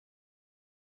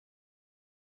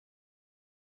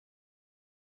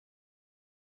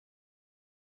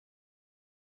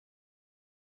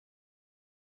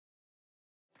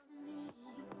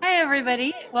Hi,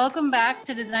 everybody. Welcome back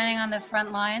to Designing on the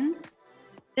Front Lines.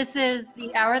 This is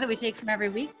the hour that we take from every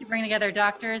week to bring together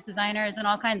doctors, designers, and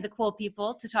all kinds of cool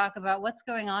people to talk about what's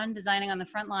going on designing on the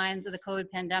front lines of the COVID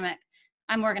pandemic.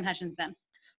 I'm Morgan Hutchinson.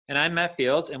 And I'm Matt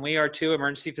Fields, and we are two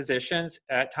emergency physicians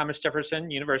at Thomas Jefferson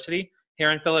University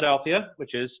here in Philadelphia,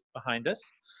 which is behind us.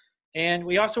 And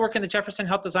we also work in the Jefferson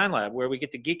Health Design Lab, where we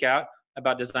get to geek out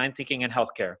about design thinking and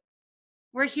healthcare.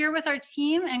 We're here with our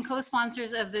team and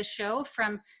co-sponsors of this show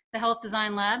from the Health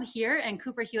Design Lab here, and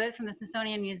Cooper Hewitt from the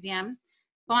Smithsonian Museum,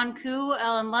 Bon Koo,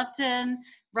 Ellen Lupton,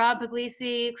 Rob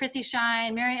Puglisi, Christy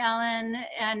Shine, Mary Ellen,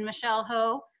 and Michelle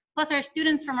Ho, plus our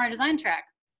students from our design track.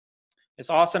 It's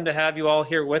awesome to have you all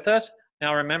here with us.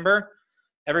 Now remember,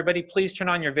 everybody please turn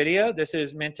on your video. This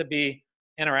is meant to be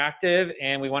interactive,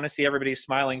 and we want to see everybody's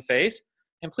smiling face.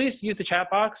 And please use the chat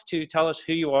box to tell us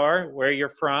who you are, where you're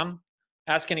from,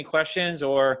 ask any questions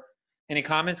or any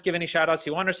comments, give any shout outs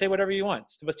you want, or say whatever you want.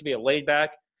 It's supposed to be a laid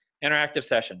back, interactive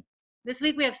session. This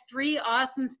week we have three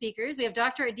awesome speakers. We have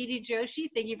Dr. Aditi Joshi,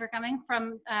 thank you for coming,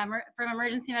 from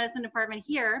Emergency Medicine Department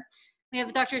here. We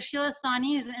have Dr. Sheila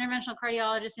Sahni, who's an interventional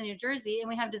cardiologist in New Jersey, and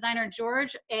we have designer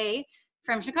George A.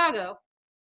 from Chicago.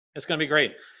 It's going to be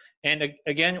great. And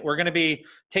again, we're going to be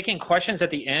taking questions at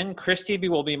the end. Christy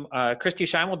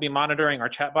Shine will be monitoring our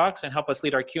chat box and help us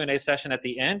lead our Q&A session at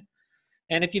the end.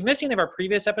 And if you've missed any of our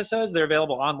previous episodes, they're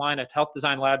available online at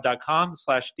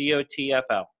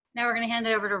healthdesignlab.com/DOTFL. Now we're going to hand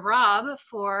it over to Rob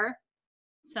for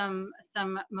some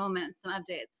moments, some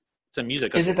updates. Some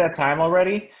music. Is it that time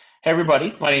already? Hey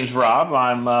everybody, my name's Rob.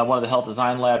 I'm one of the Health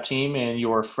Design Lab team and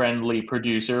your friendly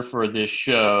producer for this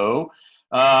show.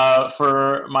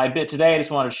 For my bit today, I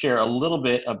just wanted to share a little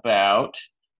bit about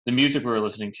the music we were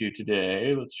listening to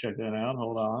today. Let's check that out.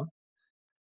 Hold on.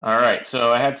 All right,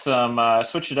 so I had some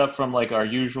switched it up from like our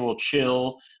usual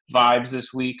chill vibes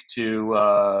this week to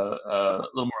a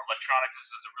little more electronic. This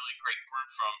is a really great group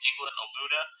from England,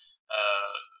 Aluna,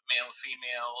 male and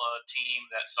female team.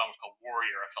 That song was called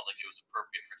Warrior. I felt like it was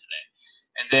appropriate for today.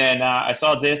 And then I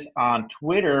saw this on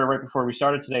Twitter right before we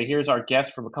started today. Here's our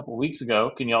guest from a couple of weeks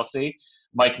ago. Can you all see?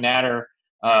 Mike Natter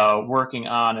working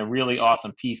on a really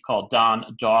awesome piece called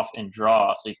Don, Doff, and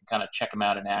Draw. So you can kind of check him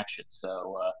out in action.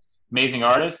 So amazing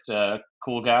artist,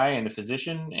 cool guy, and a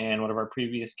physician, and one of our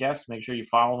previous guests. Make sure you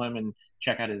follow him and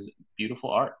check out his beautiful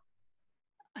art.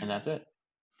 And that's it.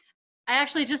 I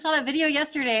actually just saw that video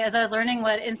yesterday as I was learning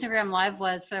what Instagram Live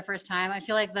was for the first time. I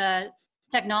feel like the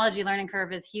technology learning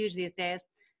curve is huge these days.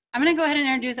 I'm going to go ahead and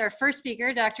introduce our first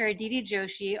speaker, Dr. Aditi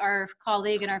Joshi, our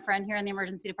colleague and our friend here in the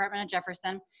Emergency Department at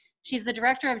Jefferson. She's the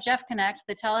director of JeffConnect,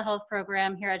 the telehealth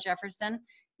program here at Jefferson,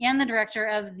 and the director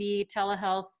of the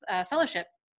telehealth fellowship.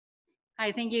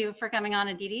 Hi, thank you for coming on,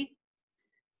 Aditi.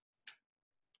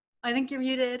 I think you're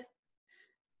muted.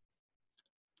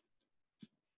 I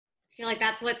feel like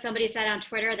that's what somebody said on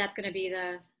Twitter. That's going to be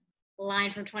the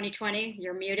line from 2020.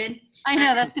 You're muted. I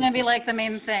know, that's going to be like the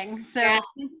main thing. So yeah.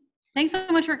 Thanks so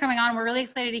much for coming on. We're really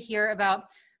excited to hear about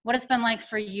what it's been like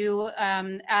for you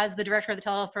as the director of the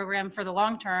telehealth program for the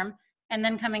long term, and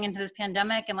then coming into this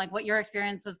pandemic, and like what your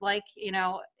experience was like, you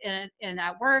know, in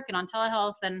at work and on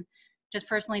telehealth, and just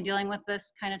personally dealing with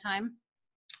this kind of time.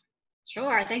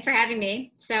 Sure, thanks for having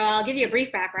me. So I'll give you a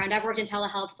brief background. I've worked in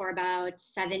telehealth for about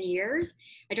 7 years.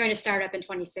 I joined a startup in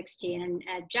 2016, and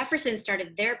Jefferson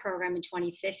started their program in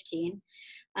 2015.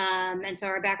 And so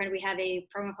our background, we have a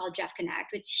program called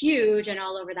JeffConnect. It's huge and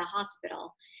all over the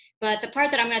hospital. But the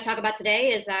part that I'm going to talk about today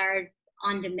is our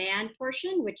on-demand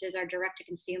portion, which is our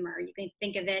direct-to-consumer. You can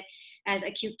think of it as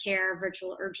acute care,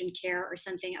 virtual urgent care, or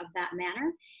something of that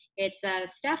manner. It's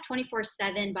staffed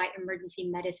 24/7 by emergency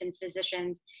medicine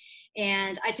physicians.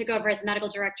 And I took over as medical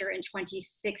director in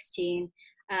 2016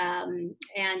 and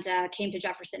came to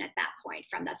Jefferson at that point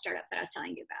from that startup that I was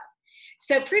telling you about.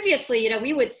 So previously, you know,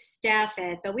 we would staff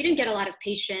it, but we didn't get a lot of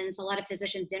patients. A lot of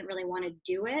physicians didn't really want to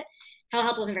do it.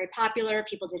 Telehealth wasn't very popular.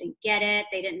 People didn't get it.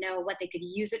 They didn't know what they could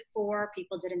use it for.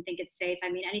 People didn't think it's safe. I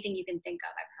mean, anything you can think of,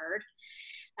 I've heard.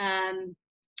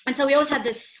 And so we always had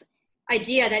this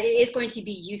idea that it is going to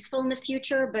be useful in the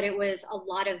future, but it was a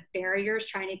lot of barriers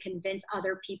trying to convince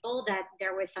other people that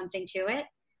there was something to it.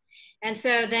 And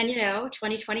so then, you know,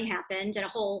 2020 happened and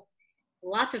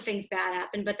lots of things bad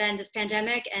happened, but then this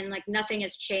pandemic, and like nothing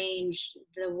has changed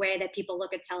the way that people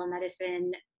look at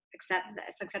telemedicine except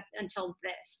until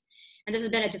this. And this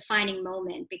has been a defining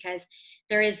moment because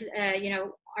there is, you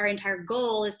know, our entire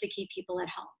goal is to keep people at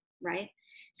home, right?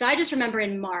 So I just remember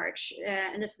in March,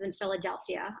 and this is in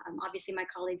Philadelphia, obviously my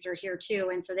colleagues are here too,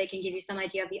 and so they can give you some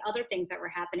idea of the other things that were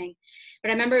happening.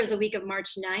 But I remember it was the week of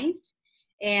March 9th,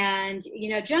 And,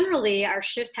 generally our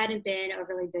shifts hadn't been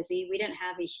overly busy. We didn't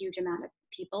have a huge amount of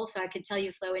people. So I could tell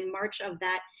you, Flo, in March of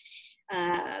that,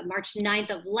 March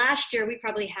 9th of last year, we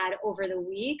probably had over the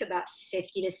week about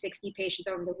 50 to 60 patients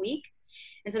over the week.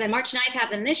 And so then March 9th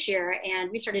happened this year, and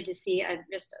we started to see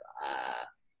just a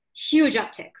huge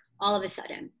uptick all of a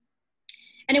sudden.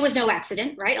 And it was no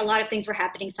accident, right? A lot of things were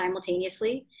happening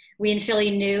simultaneously. We in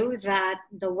Philly knew that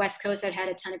the West Coast had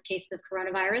a ton of cases of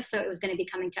coronavirus, so it was going to be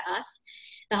coming to us.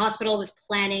 The hospital was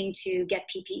planning to get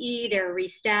PPE, they were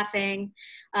restaffing.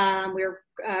 We were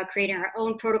creating our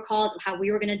own protocols of how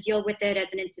we were going to deal with it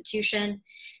as an institution.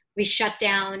 We shut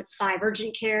down 5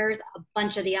 urgent cares, a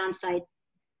bunch of the on-site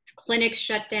clinics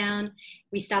shut down.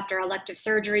 We stopped our elective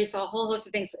surgery, so a whole host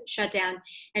of things shut down.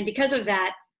 And because of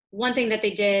that, one thing that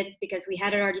they did, because we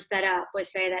had it already set up, was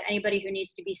say that anybody who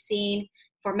needs to be seen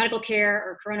for medical care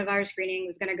or coronavirus screening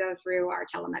was going to go through our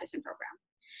telemedicine program.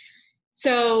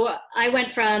 So I went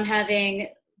from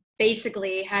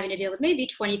basically having to deal with maybe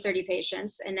 20, 30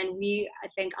 patients. And then we, I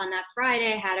think on that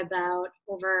Friday, had about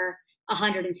over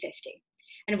 150.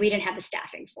 And we didn't have the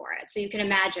staffing for it. So you can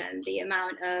imagine the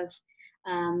amount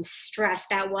of stress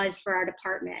that was for our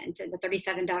department and the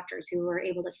 37 doctors who were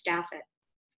able to staff it.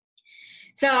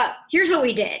 So here's what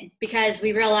we did, because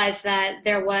we realized that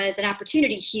there was an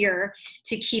opportunity here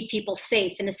to keep people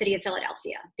safe in the city of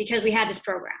Philadelphia, because we had this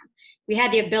program. We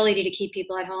had the ability to keep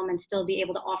people at home and still be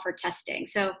able to offer testing.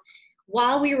 So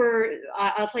while we were,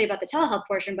 I'll tell you about the telehealth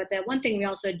portion, but the one thing we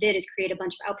also did is create a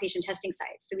bunch of outpatient testing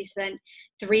sites. So we sent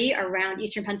 3 around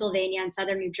Eastern Pennsylvania and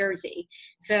Southern New Jersey.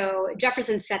 So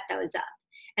Jefferson set those up.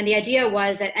 And the idea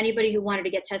was that anybody who wanted to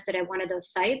get tested at one of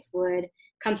those sites would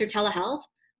come through telehealth,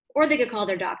 or they could call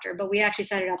their doctor, but we actually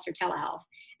set it up through telehealth.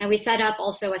 And we set up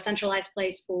also a centralized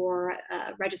place for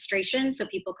registration so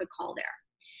people could call there.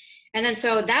 And then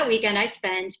so that weekend I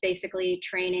spent basically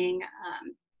training.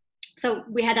 So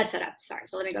we had that set up, sorry,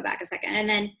 so let me go back a second. And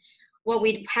then what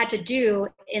we had to do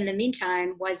in the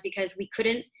meantime was, because we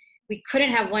couldn't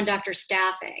have one doctor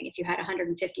staffing if you had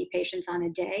 150 patients on a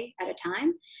day at a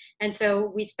time. And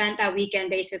so we spent that weekend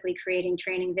basically creating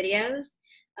training videos.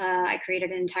 I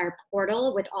created an entire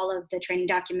portal with all of the training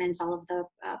documents, all of the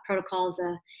protocols,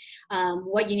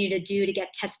 what you need to do to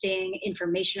get testing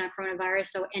information on coronavirus,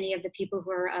 so any of the people who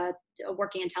are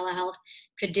working in telehealth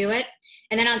could do it.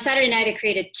 And then on Saturday night, I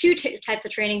created 2 types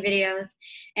of training videos,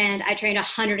 and I trained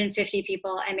 150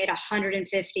 people. I made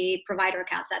 150 provider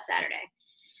accounts that Saturday,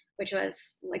 which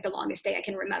was like the longest day I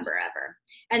can remember ever.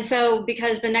 And so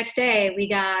because the next day we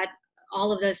got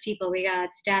all of those people, we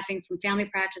got staffing from family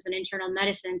practice and internal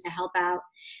medicine to help out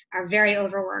our very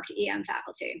overworked EM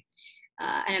faculty.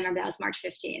 And I remember that was March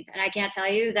 15th. And I can't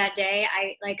tell you, that day,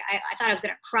 I thought I was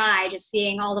gonna cry just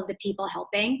seeing all of the people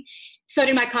helping. So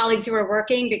did my colleagues who were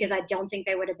working, because I don't think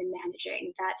they would have been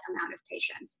managing that amount of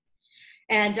patients.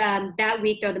 And that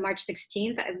week though, the March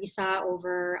 16th, we saw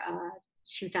over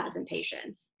 2,000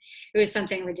 patients. It was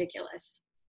something ridiculous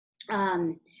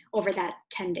over that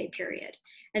 10-day period.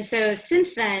 And so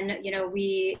since then,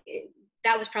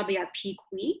 that was probably our peak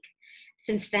week.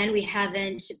 Since then, we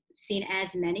haven't seen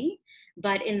as many,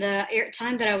 but in the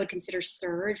time that I would consider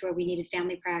surge, where we needed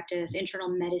family practice, internal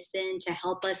medicine to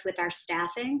help us with our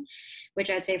staffing, which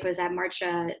I'd say was that March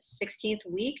 16th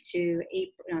week to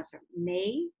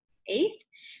May 8th,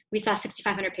 we saw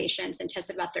 6,500 patients and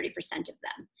tested about 30% of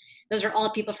them. Those are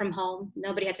all people from home.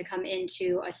 Nobody had to come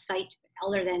into a site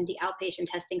other than the outpatient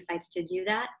testing sites to do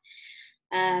that.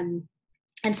 And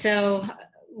so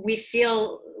we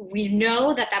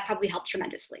know that probably helped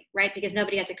tremendously, right? Because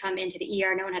nobody had to come into the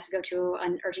ER. No one had to go to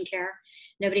an urgent care.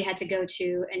 Nobody had to go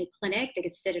to any clinic. They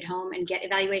could sit at home and get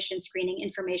evaluation, screening,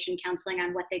 information, counseling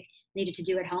on what they needed to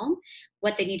do at home,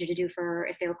 what they needed to do for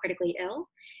if they were critically ill.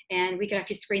 And we could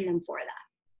actually screen them for that.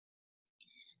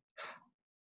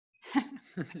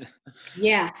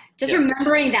 Yeah, just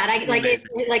remembering that,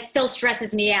 it still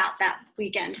stresses me out that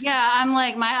weekend. Yeah, I'm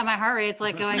like, my heart rate's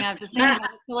like going up just thinking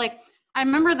about it. So like, I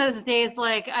remember those days,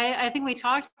 like I think we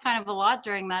talked kind of a lot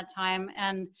during that time,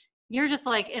 and you're just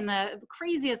like in the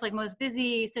craziest, like most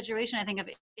busy situation I think of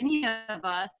any of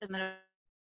us in the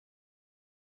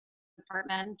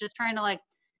department, just trying to like,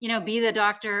 be the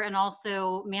doctor and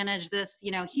also manage this,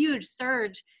 huge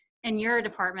surge in your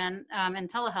department in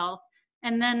telehealth.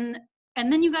 And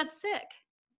then you got sick.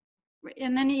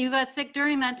 And then you got sick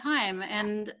during that time.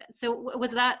 And so what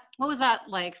was that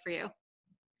like for you?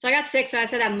 So I got sick. So I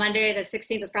said that Monday, the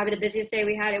 16th was probably the busiest day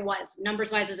we had. It was,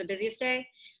 numbers wise, it was the busiest day.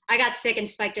 I got sick and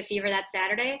spiked a fever that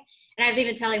Saturday. And I was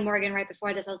even telling Morgan right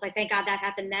before this, I was like, thank God that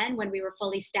happened then when we were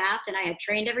fully staffed and I had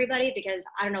trained everybody, because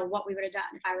I don't know what we would have done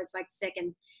if I was like sick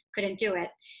and couldn't do it.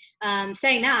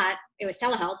 Saying that, it was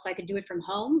telehealth, so I could do it from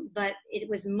home, but it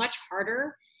was much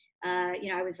harder.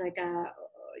 I was like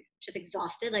just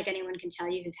exhausted, like anyone can tell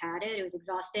you who's had it. It was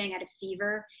exhausting. I had a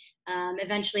fever.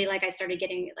 Eventually, like I started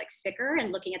getting like sicker,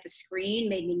 and looking at the screen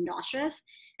made me nauseous.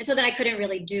 And so then I couldn't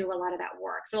really do a lot of that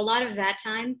work. So a lot of that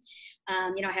time,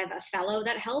 I have a fellow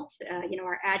that helped.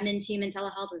 Our admin team in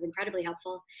telehealth was incredibly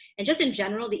helpful. And just in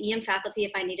general, the EM faculty,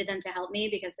 if I needed them to help me,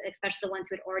 because especially the ones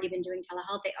who had already been doing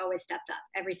telehealth, they always stepped up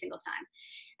every single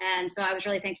time. And so I was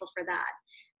really thankful for that.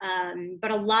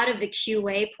 But a lot of the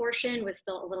QA portion was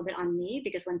still a little bit on me,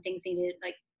 because when things needed,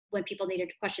 like when people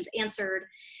needed questions answered,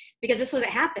 because this was what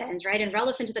happens, right? And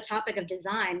relevant to the topic of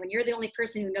design, when you're the only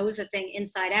person who knows a thing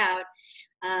inside out,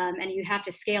 and you have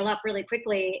to scale up really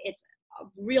quickly, it's a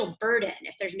real burden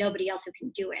if there's nobody else who can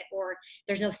do it, or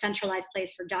there's no centralized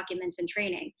place for documents and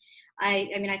training.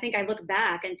 I think I look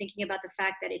back and thinking about the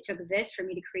fact that it took this for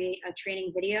me to create a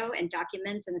training video and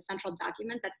documents and a central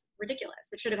document, that's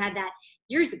ridiculous. I should have had that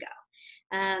years ago.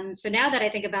 So now that I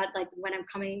think about like when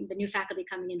the new faculty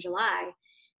coming in July,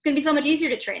 it's going to be so much easier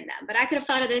to train them, but I could have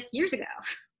thought of this years ago.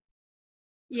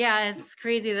 Yeah, it's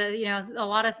crazy that, a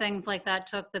lot of things like that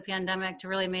took the pandemic to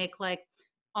really make like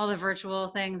all the virtual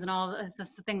things and all the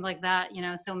things like that,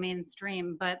 so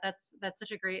mainstream. But that's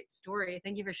such a great story.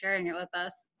 Thank you for sharing it with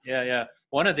us. Yeah.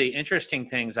 One of the interesting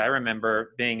things I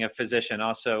remember being a physician,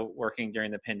 also working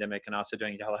during the pandemic and also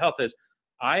doing telehealth, is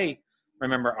I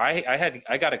remember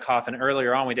I got a cough, and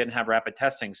earlier on we didn't have rapid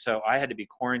testing, so I had to be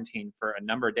quarantined for a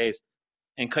number of days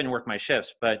and couldn't work my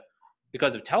shifts. But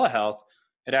because of telehealth,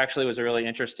 it actually was a really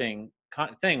interesting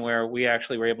thing where we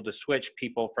actually were able to switch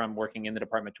people from working in the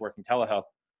department to working telehealth.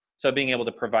 So being able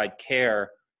to provide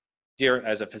care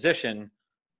as a physician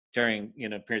during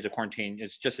periods of quarantine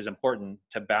is just as important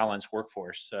to balance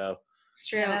workforce. So it's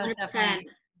true. 100%.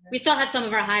 We still have some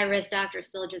of our high risk doctors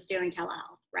still just doing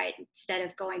telehealth, right, instead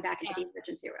of going back into the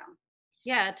emergency room.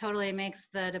 Yeah, it totally makes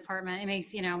the department, it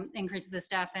makes, increases the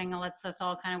staffing, it lets us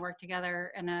all kind of work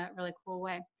together in a really cool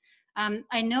way.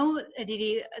 I know,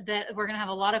 Aditi, that we're going to have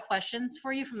a lot of questions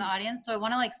for you from the audience, so I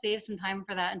want to save some time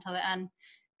for that until the end.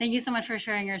 Thank you so much for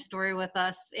sharing your story with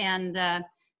us, and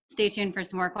stay tuned for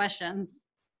some more questions.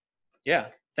 Yeah,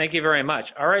 thank you very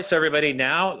much. All right, so everybody,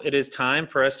 now it is time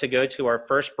for us to go to our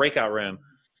first breakout room.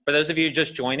 For those of you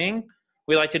just joining,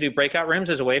 we like to do breakout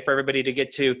rooms as a way for everybody to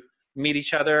get to meet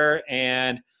each other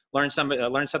and learn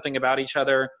something about each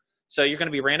other. So you're going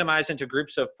to be randomized into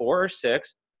groups of 4 or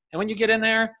 6. And when you get in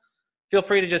there, feel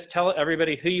free to just tell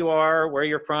everybody who you are, where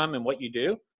you're from, and what you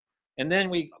do. And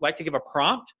then we like to give a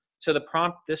prompt. So the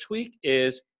prompt this week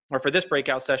for this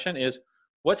breakout session is,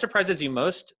 what surprises you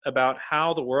most about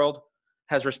how the world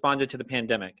has responded to the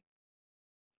pandemic?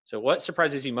 So what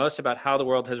surprises you most about how the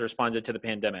world has responded to the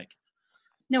pandemic?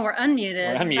 No, we're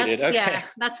unmuted. We're unmuted, okay. Yeah,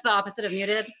 that's the opposite of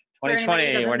muted.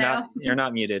 2020, you're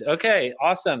not muted. Okay,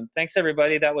 awesome. Thanks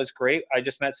everybody, that was great. I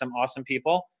just met some awesome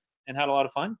people and had a lot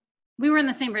of fun. We were in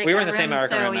the same breakout room. We were in the same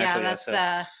breakout room, yeah, actually.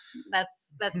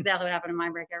 That's exactly what happened in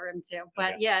my breakout room too.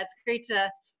 But yeah, it's great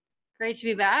to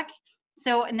be back.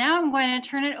 So now I'm going to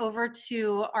turn it over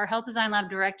to our Health Design Lab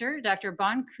Director, Dr.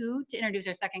 Bon Ku, to introduce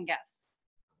our second guest.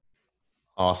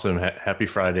 Awesome. Happy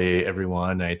Friday,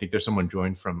 everyone. I think there's someone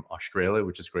joined from Australia,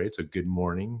 which is great. So good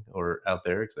morning, or out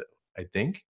there, I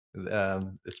think.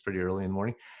 It's pretty early in the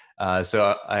morning.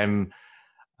 So I'm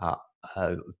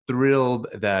thrilled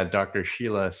that Dr.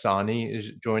 Sheila Sahni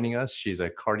is joining us. She's a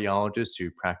cardiologist who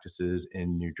practices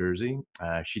in New Jersey.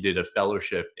 She did a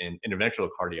fellowship in interventional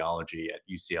cardiology at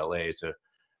UCLA. So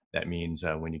that means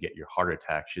when you get your heart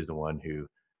attack, she's the one who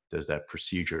does that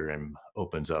procedure and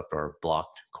opens up our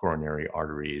blocked coronary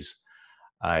arteries.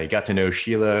 I got to know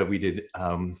Sheila. We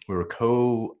were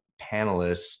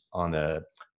co-panelists on a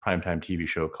primetime TV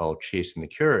show called Chasing the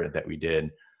Cure that we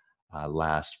did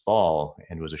last fall,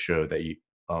 and it was a show that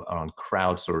on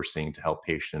crowdsourcing to help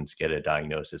patients get a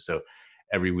diagnosis. So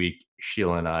every week,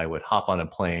 Sheila and I would hop on a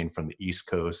plane from the East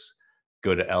Coast,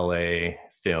 go to LA,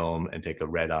 film, and take a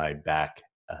red eye back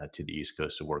to the East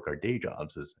Coast to work our day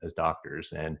jobs as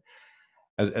doctors. And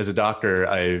as a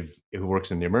doctor who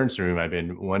works in the emergency room, I've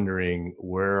been wondering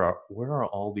where are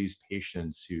all these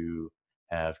patients who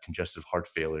have congestive heart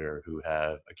failure, who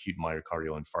have acute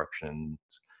myocardial infarctions,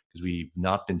 because we've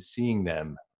not been seeing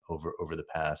them over the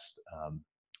past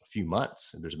few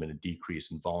months. There's been a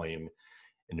decrease in volume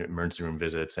in emergency room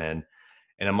visits, and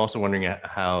I'm also wondering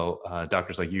how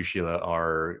doctors like you, Sheila,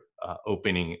 are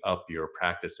opening up your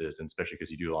practices, and especially because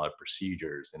you do a lot of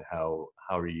procedures. And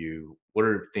what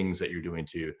are things that you're doing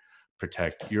to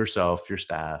protect yourself, your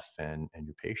staff, and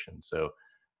your patients? So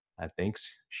thanks,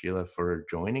 Sheila, for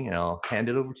joining, and I'll hand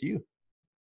it over to you.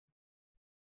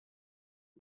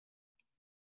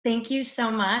 Thank you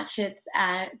so much.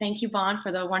 Thank you, Bon,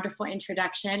 for the wonderful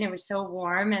introduction. It was so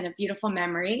warm and a beautiful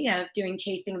memory of doing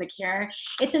Chasing the Cure.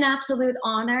 It's an absolute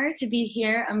honor to be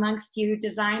here amongst you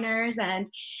designers and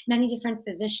many different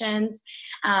physicians.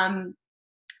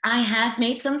 I have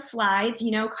made some slides.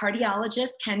 You know,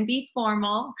 cardiologists can be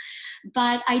formal,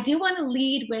 but I do want to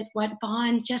lead with what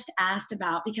Bon just asked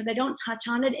about, because I don't touch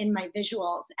on it in my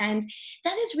visuals. And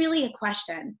that is really a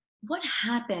question. What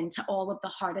happened to all of the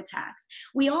heart attacks?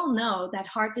 We all know that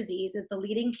heart disease is the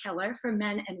leading killer for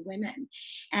men and women.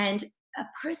 And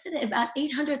about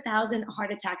 800,000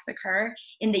 heart attacks occur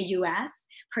in the US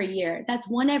per year. That's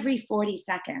 1 every 40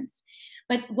 seconds.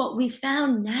 But what we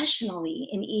found nationally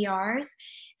in ERs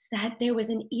is that there was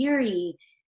an eerie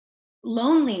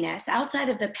loneliness outside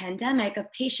of the pandemic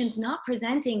of patients not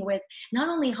presenting with not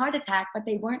only heart attack, but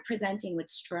they weren't presenting with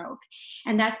stroke.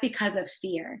 And that's because of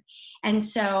fear. And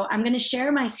so I'm going to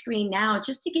share my screen now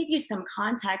just to give you some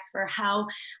context for how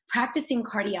practicing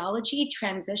cardiology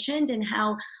transitioned, and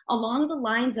how along the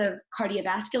lines of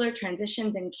cardiovascular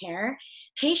transitions in care,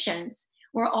 patients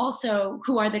were also,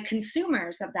 who are the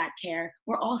consumers of that care,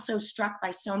 were also struck by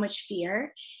so much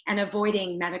fear and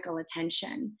avoiding medical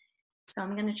attention. So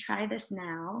I'm going to try this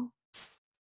now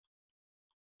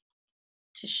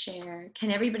to share.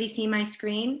 Can everybody see my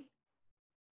screen?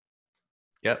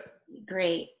 Yep.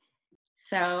 Great.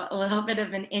 So a little bit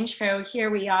of an intro. Here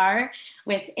we are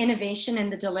with innovation in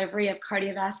the delivery of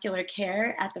cardiovascular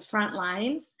care at the front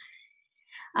lines.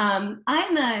 I'm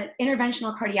an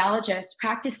interventional cardiologist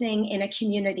practicing in a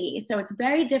community, so it's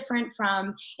very different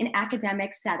from an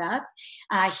academic setup.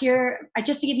 Here,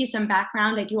 just to give you some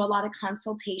background, I do a lot of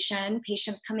consultation,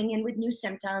 patients coming in with new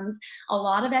symptoms, a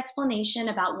lot of explanation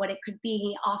about what it could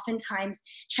be, oftentimes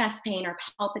chest pain or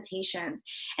palpitations.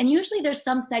 And usually there's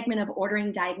some segment of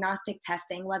ordering diagnostic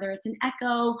testing, whether it's an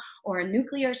echo or a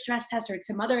nuclear stress test or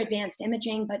some other advanced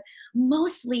imaging, but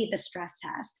mostly the stress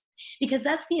test, because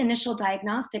that's the initial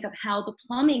diagnostic of how the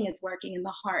plumbing is working in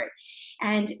the heart.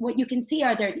 And what you can see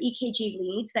are there's EKG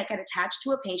leads that get attached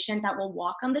to a patient that will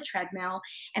walk on the treadmill,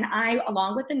 and I,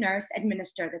 along with the nurse,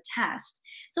 administer the test.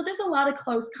 So there's a lot of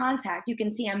close contact. You can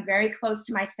see I'm very close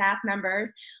to my staff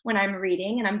members when I'm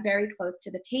reading, and I'm very close to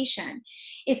the patient.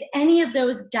 If any of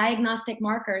those diagnostic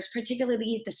markers,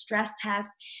 particularly the stress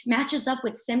test, matches up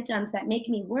with symptoms that make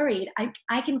me worried,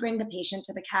 I can bring the patient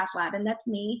to the cath lab, and that's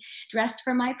me dressed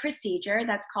for my procedure.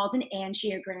 That's called an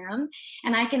angiogram,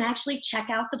 and I can actually check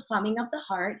out the plumbing of the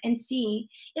heart and see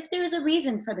if there's a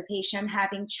reason for the patient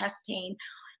having chest pain.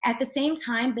 At the same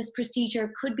time, this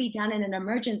procedure could be done in an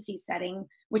emergency setting,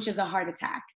 which is a heart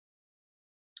attack.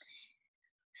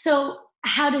 So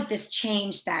how did this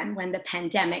change then when the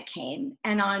pandemic came?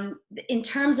 And in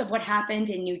terms of what happened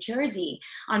in New Jersey,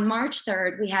 on March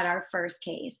 3rd, we had our first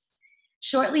case.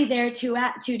 Shortly there,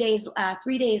 3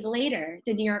 days later,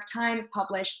 the New York Times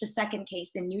published the second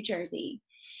case in New Jersey.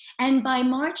 And by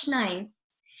March 9th,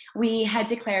 we had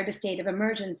declared a state of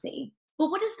emergency.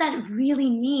 But what does that really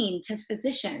mean to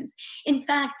physicians? In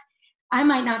fact, I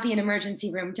might not be an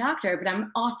emergency room doctor, but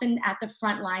I'm often at the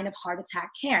front line of heart attack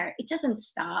care. It doesn't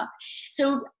stop.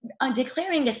 So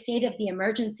declaring a state of the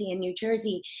emergency in New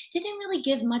Jersey didn't really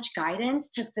give much guidance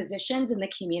to physicians in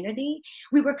the community.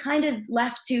 We were kind of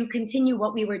left to continue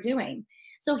what we were doing.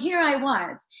 So here I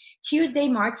was, Tuesday,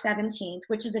 March 17th,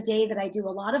 which is a day that I do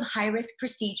a lot of high-risk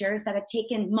procedures that have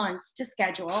taken months to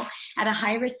schedule at a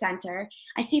high-risk center.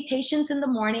 I see patients in the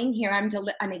morning. Here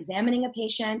I'm examining a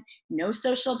patient, no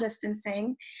social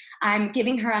distancing. I'm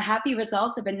giving her a happy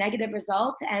result of a negative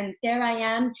result, and there I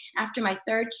am after my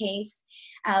third case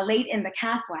late in the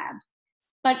cath lab.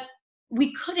 But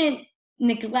we couldn't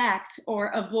neglect or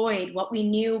avoid what we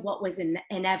knew what was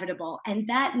inevitable. And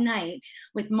that night,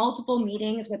 with multiple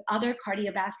meetings with other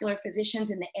cardiovascular physicians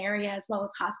in the area, as well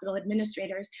as hospital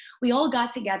administrators, we all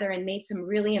got together and made some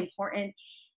really important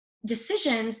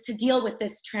decisions to deal with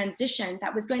this transition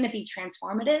that was going to be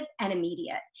transformative and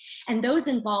immediate. And those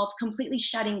involved completely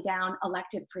shutting down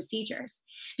elective procedures,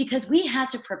 because we had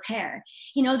to prepare.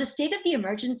 You know, the state of the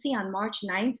emergency on March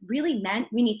 9th really meant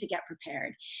we need to get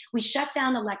prepared. We shut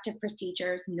down elective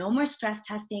procedures, no more stress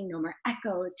testing, no more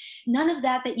echoes, none of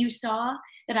that you saw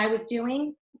that I was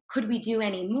doing could we do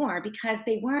anymore, because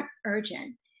they weren't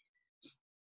urgent.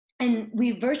 And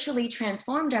we virtually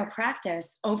transformed our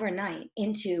practice overnight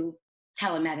into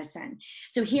telemedicine.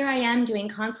 So here I am doing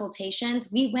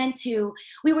consultations. We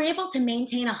were able to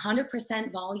maintain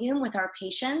 100% volume with our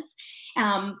patients.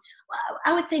 I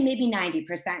would say maybe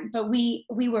 90%, but we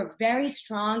were very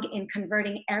strong in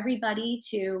converting everybody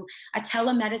to a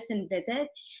telemedicine visit,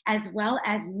 as well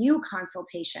as new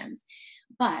consultations.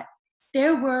 But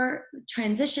there were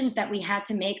transitions that we had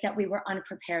to make that we were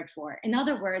unprepared for. In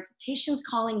other words, patients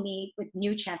calling me with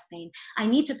new chest pain, I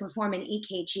need to perform an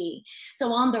EKG.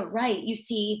 So on the right, you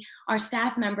see our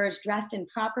staff members dressed in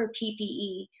proper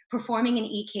PPE, performing an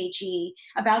EKG,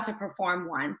 about to perform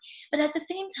one. But at the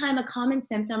same time, a common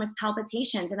symptom is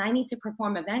palpitations, and I need to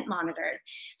perform event monitors.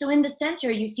 So in the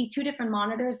center, you see two different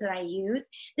monitors that I use.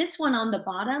 This one on the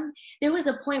bottom, there was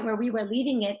a point where we were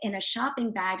leaving it in a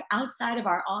shopping bag outside of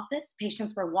our office.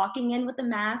 Patients were walking in with a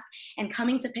mask and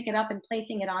coming to pick it up and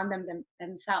placing it on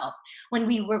themselves when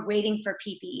we were waiting for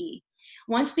PPE.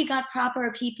 Once we got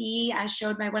proper PPE, as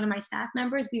showed by one of my staff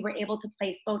members, we were able to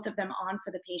place both of them on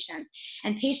for the patients.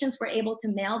 And patients were able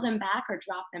to mail them back or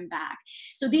drop them back.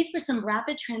 So these were some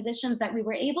rapid transitions that we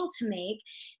were able to make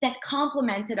that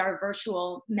complemented our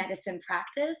virtual medicine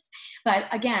practice. But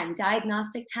again,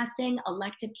 diagnostic testing,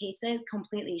 elective cases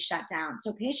completely shut down.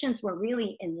 So patients were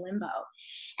really in limbo.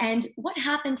 And what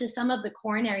happened to some of the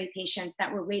coronary patients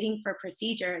that were waiting for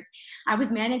procedures? I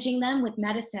was managing them with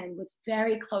medicine with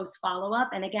very close follow-up.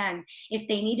 And again, if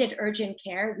they needed urgent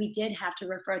care, we did have to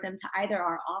refer them to either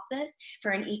our office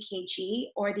for an EKG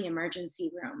or the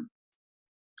emergency room.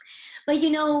 But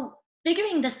you know,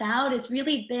 figuring this out has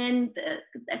really been the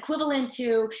equivalent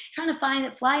to trying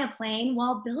to fly a plane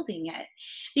while building it,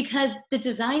 because the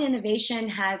design innovation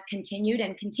has continued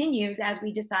and continues as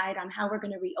we decide on how we're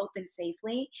going to reopen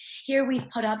safely. Here we've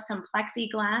put up some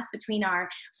plexiglass between our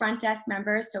front desk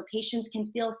members so patients can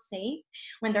feel safe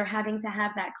when they're having to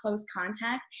have that close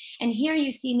contact. And here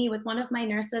you see me with one of my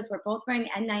nurses. We're both wearing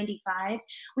N95s.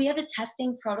 We have a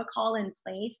testing protocol in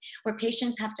place where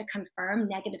patients have to confirm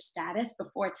negative status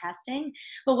before testing.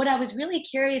 But what I was really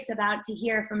curious about to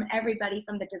hear from everybody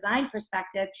from the design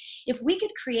perspective, if we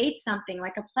could create something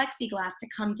like a plexiglass to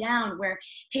come down where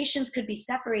patients could be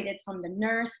separated from the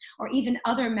nurse or even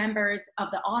other members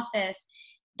of the office,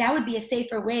 that would be a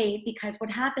safer way, because what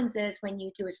happens is when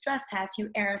you do a stress test, you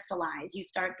aerosolize, you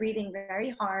start breathing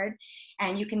very hard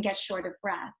and you can get short of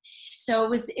breath. So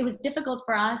it was difficult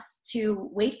for us to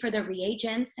wait for the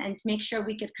reagents and to make sure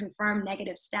we could confirm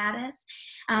negative status.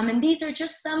 And these are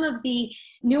just some of the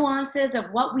nuances of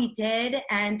what we did.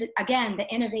 And again,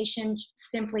 the innovation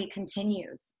simply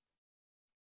continues.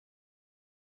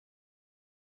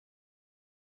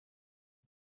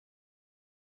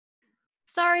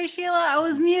 Sorry, Sheila, I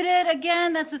was muted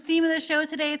again. That's the theme of the show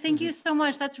today. Thank you so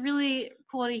much. That's really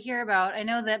cool to hear about. I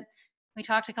know that we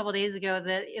talked a couple of days ago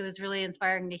that it was really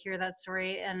inspiring to hear that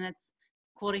story, and it's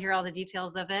cool to hear all the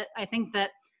details of it. I think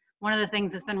that one of the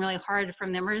things that's been really hard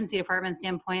from the emergency department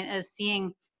standpoint is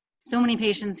seeing so many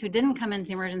patients who didn't come into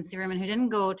the emergency room and who didn't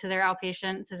go to their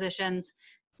outpatient physicians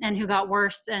and who got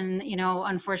worse and, you know,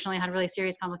 unfortunately had really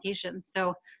serious complications.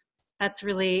 So that's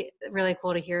really, really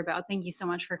cool to hear about. Thank you so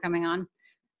much for coming on.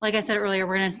 Like I said earlier,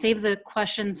 we're going to save the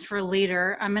questions for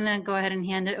later. I'm going to go ahead and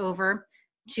hand it over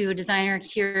to designer,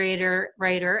 curator,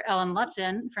 writer Ellen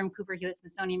Lupton from Cooper Hewitt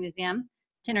Smithsonian Museum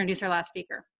to introduce our last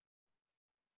speaker.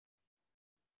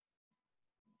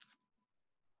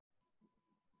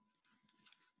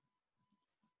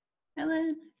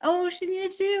 Ellen, oh, she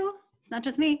needed to. It's not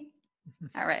just me.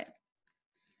 All right.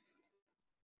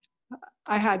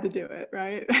 I had to do it,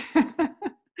 right?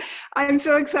 I'm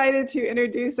so excited to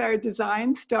introduce our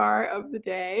design star of the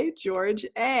day, George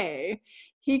A.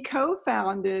 He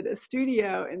co-founded a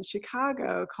studio in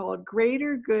Chicago called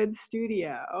Greater Good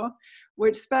Studio,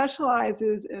 which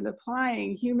specializes in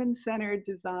applying human-centered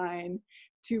design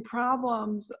to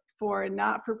problems for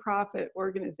not-for-profit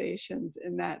organizations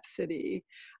in that city.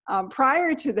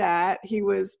 Prior to that, he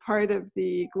was part of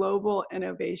the global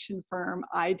innovation firm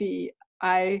IDO,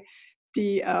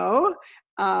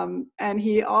 and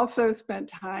he also spent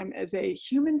time as a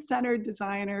human-centered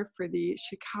designer for the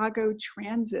Chicago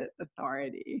Transit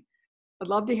Authority. I'd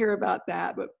love to hear about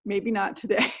that, but maybe not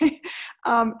today.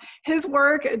 His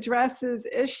work addresses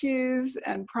issues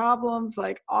and problems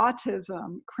like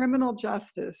autism, criminal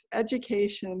justice,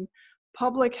 education,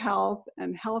 public health,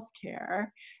 and healthcare.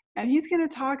 And he's going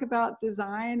to talk about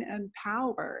design and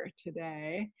power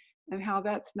today, and how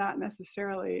that's not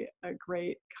necessarily a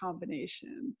great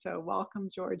combination. So welcome,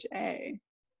 George A.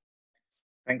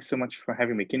 Thanks so much for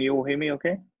having me. Can you all hear me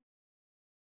okay?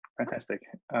 Fantastic.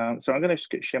 So I'm going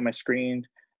to share my screen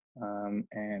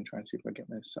and try and see if I get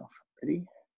myself ready.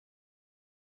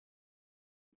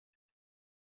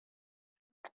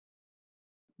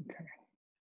 Okay.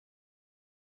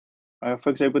 Are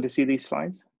folks able to see these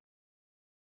slides?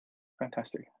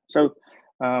 Fantastic. So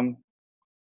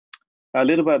a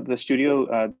little about the studio.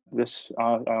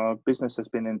 Our business has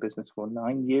been in business for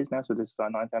 9 years now, so this is our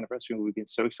 9th anniversary. We've been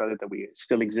so excited that we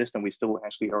still exist and we still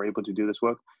actually are able to do this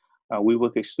work. We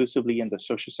work exclusively in the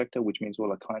social sector, which means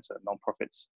all our clients are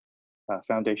nonprofits,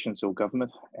 foundations, or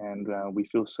government. And we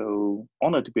feel so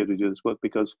honored to be able to do this work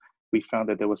because we found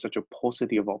that there was such a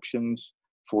paucity of options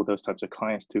for those types of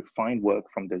clients to find work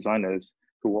from designers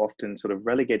who were often sort of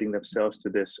relegating themselves to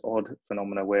this odd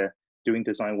phenomena where doing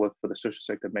design work for the social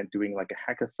sector meant doing like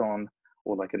a hackathon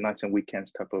or like a nights and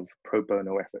weekends type of pro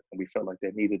bono effort. And we felt like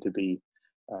there needed to be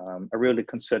a really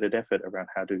concerted effort around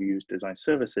how to use design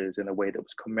services in a way that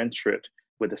was commensurate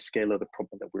with the scale of the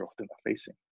problem that we're often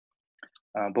facing.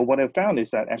 But what I've found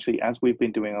is that actually, as we've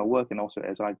been doing our work and also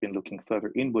as I've been looking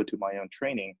further inward to my own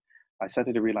training, I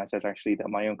started to realize that actually that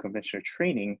my own conventional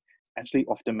training actually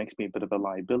often makes me a bit of a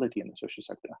liability in the social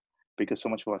sector, because so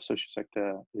much of our social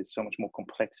sector is so much more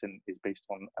complex and is based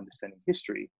on understanding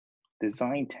history.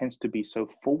 Design tends to be so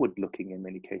forward-looking in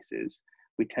many cases,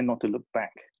 we tend not to look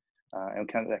back, and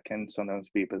that can sometimes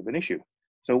be a bit of an issue.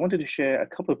 So I wanted to share a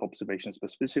couple of observations,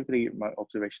 but specifically my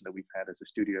observation that we've had as a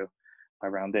studio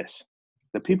around this.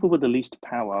 The people with the least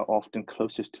power are often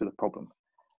closest to the problem.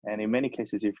 And in many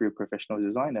cases, if you're a professional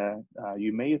designer,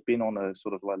 you may have been on a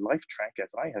sort of a life track,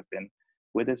 as I have been,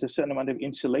 where there's a certain amount of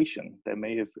insulation that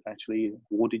may have actually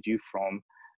warded you from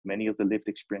many of the lived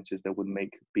experiences that would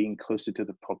make being closer to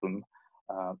the problem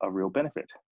a real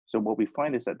benefit. So what we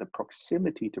find is that the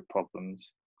proximity to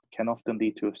problems can often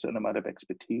lead to a certain amount of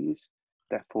expertise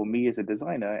that for me as a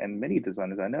designer, and many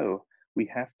designers I know, we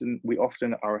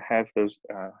often have those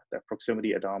that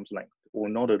proximity at arm's length or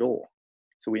not at all.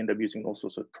 So we end up using all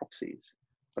sorts of proxies.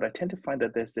 But I tend to find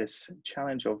that there's this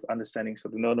challenge of understanding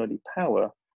sort of not only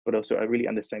power, but also really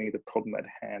understanding the problem at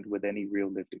hand with any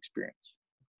real lived experience.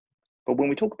 But when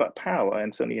we talk about power,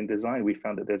 and certainly in design, we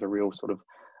found that there's a real sort of,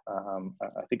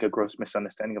 I think, a gross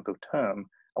misunderstanding of the term.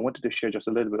 I wanted to share just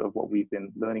a little bit of what we've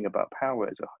been learning about power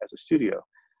as a studio.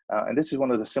 And this is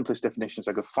one of the simplest definitions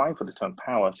I could find for the term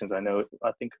power, since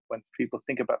I think when people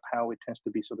think about power, it tends to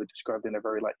be sort of described in a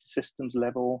very like systems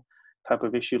level type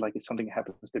of issue, like it's something that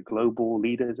happens to global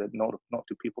leaders and not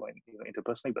to people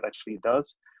interpersonally, but actually it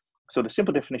does. So the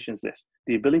simple definition is this: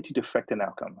 the ability to affect an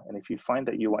outcome. And if you find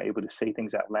that you are able to say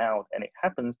things out loud and it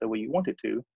happens the way you want it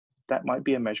to, that might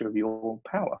be a measure of your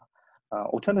power.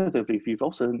 Alternatively, if you've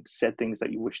also said things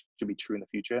that you wish to be true in the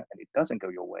future and it doesn't go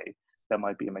your way, that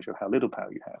might be a measure of how little power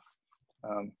you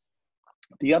have.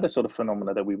 The other sort of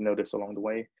phenomena that we've noticed along the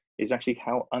way is actually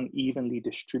how unevenly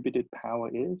distributed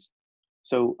power is.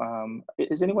 So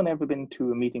has anyone ever been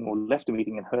to a meeting or left a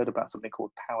meeting and heard about something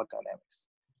called power dynamics?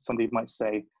 Somebody might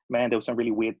say, man, there was some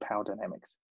really weird power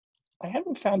dynamics. I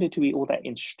haven't found it to be all that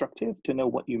instructive to know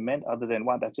what you meant, other than,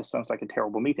 wow, that just sounds like a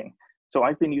terrible meeting. So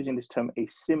I've been using this term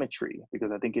asymmetry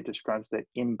because I think it describes the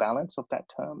imbalance of that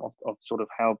term, of sort of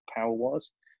how power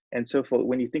was. And so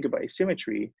when you think about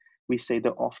asymmetry, we say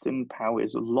that often power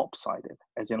is lopsided,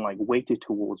 as in like weighted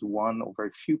towards one or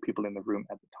very few people in the room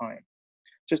at the time.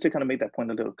 Just to kind of make that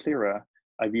point a little clearer,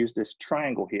 I've used this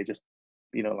triangle here, just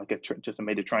like just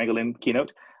made a triangle in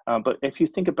Keynote. But if you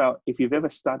think about, if you've ever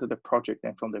started a project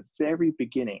and from the very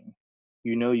beginning,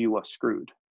 you are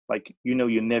screwed, like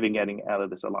you're never getting out of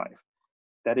this alive.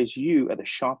 That is you at the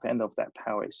sharp end of that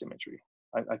power asymmetry.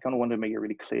 I kind of want to make it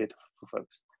really clear for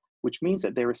folks, which means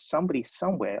that there is somebody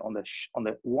somewhere on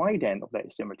the wide end of that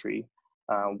asymmetry,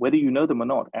 whether you know them or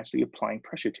not, actually applying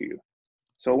pressure to you.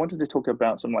 So I wanted to talk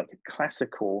about some like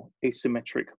classical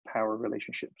asymmetric power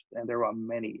relationships, and there are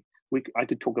many. I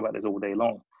could talk about this all day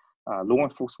long. Law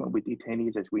enforcement with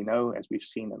detainees, as we know, as we've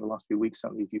seen in the last few weeks,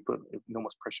 certainly if you put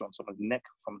enormous pressure on someone's neck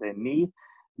from their knee,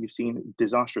 you've seen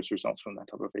disastrous results from that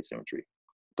type of asymmetry.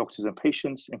 Doctors and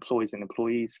patients, employees and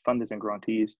employees, funders and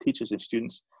grantees, teachers and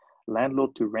students,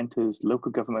 landlord to renters,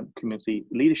 local government, community,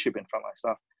 leadership and frontline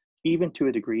staff. Even to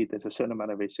a degree, there's a certain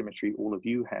amount of asymmetry all of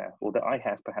you have, or that I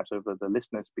have perhaps over the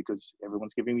listeners, because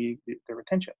everyone's giving me their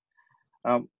attention.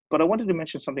 But I wanted to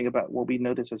mention something about what we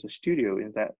noticed as a studio,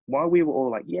 is that while we were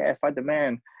all like, yeah, fight the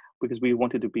man, because we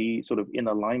wanted to be sort of in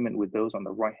alignment with those on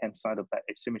the right-hand side of that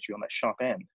asymmetry, on that sharp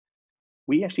end,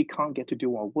 we actually can't get to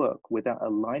do our work without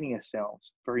aligning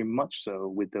ourselves very much so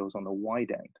with those on the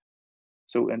wide end.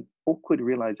 So an awkward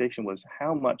realization was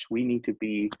how much we need to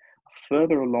be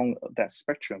further along that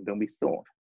spectrum than we thought.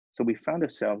 So we found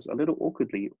ourselves a little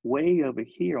awkwardly way over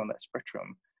here on that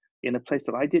spectrum, in a place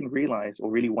that I didn't realize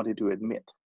or really wanted to admit.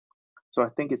 So I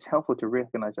think it's helpful to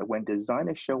recognize that when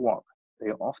designers show up, they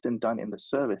are often done in the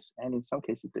service and in some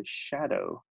cases the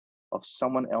shadow of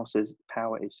someone else's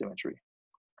power asymmetry,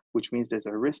 which means there's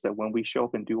a risk that when we show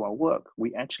up and do our work,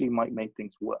 we actually might make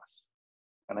things worse.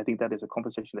 And I think that is a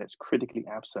conversation that's critically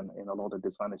absent in a lot of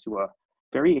designers who are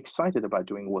very excited about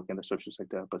doing work in the social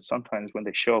sector, but sometimes when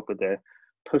they show up with their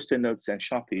Post-it notes and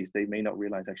Sharpies, they may not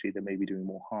realize actually they may be doing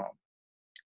more harm.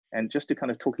 And just to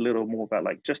kind of talk a little more about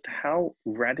like just how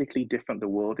radically different the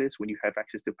world is when you have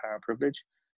access to power and privilege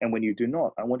and when you do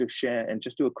not, I want to share and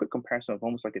just do a quick comparison of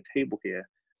almost like a table here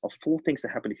of 4 things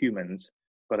that happen to humans,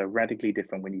 but are radically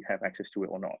different when you have access to it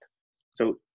or not.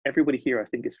 So everybody here, I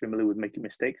think, is familiar with making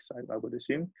mistakes, I would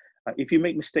assume. If you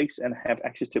make mistakes and have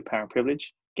access to power and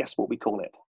privilege, guess what we call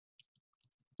it?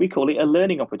 We call it a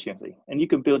learning opportunity. And you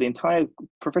can build the entire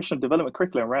professional development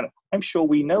curriculum around it. I'm sure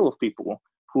we know of people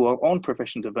who are on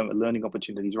professional development learning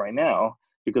opportunities right now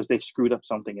because they've screwed up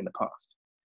something in the past.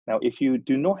 Now, if you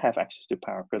do not have access to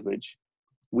power and privilege,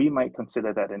 we might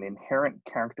consider that an inherent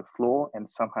character flaw and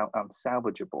somehow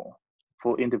unsalvageable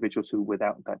for individuals who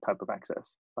without that type of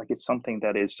access. Like it's something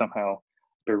that is somehow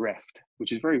bereft,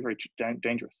 which is very, very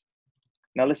dangerous.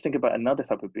 Now let's think about another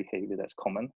type of behavior that's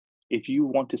common. If you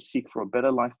want to seek for a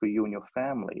better life for you and your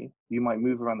family, you might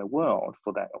move around the world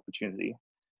for that opportunity.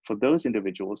 For those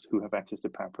individuals who have access to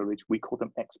power and privilege, we call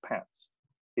them expats.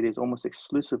 It is almost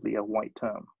exclusively a white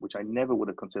term, which I never would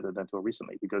have considered until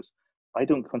recently, because I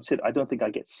don't think I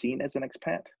get seen as an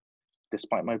expat,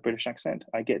 despite my British accent.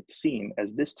 I get seen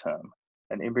as this term,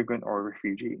 an immigrant or a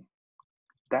refugee.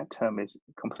 That term is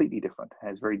completely different,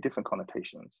 has very different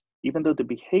connotations. Even though the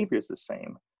behavior is the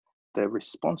same, the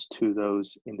response to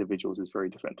those individuals is very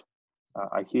different.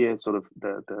 I hear sort of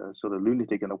the sort of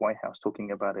lunatic in the White House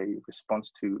talking about a response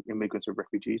to immigrants or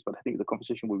refugees, but I think the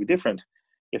conversation will be different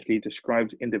if he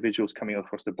describes individuals coming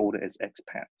across the border as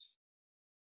expats.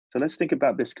 So let's think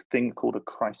about this thing called a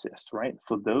crisis, right?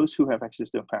 For those who have access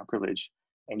to power and privilege,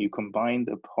 and you combine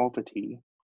the poverty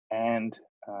and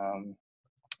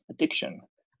addiction,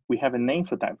 we have a name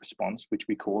for that response, which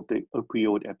we call the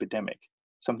opioid epidemic,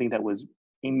 something that was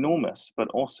enormous, but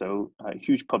also a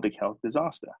huge public health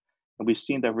disaster. And we've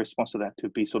seen the response to that to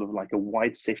be sort of like a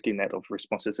wide safety net of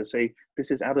responses to say,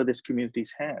 this is out of this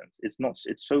community's hands.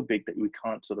 It's so big that we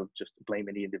can't sort of just blame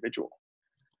any individual.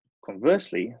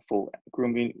 Conversely, for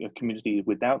a community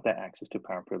without that access to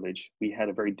power and privilege, we had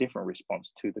a very different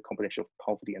response to the combination of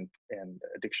poverty and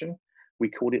addiction.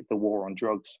 We called it the war on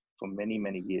drugs for many,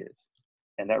 many years.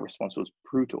 And that response was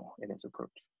brutal in its approach.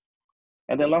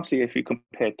 And then lastly, if you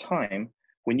compare time,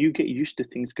 when you get used to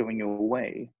things going your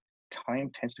way,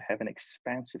 time tends to have an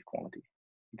expansive quality.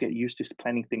 You get used to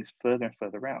planning things further and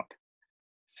further out.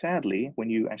 Sadly, when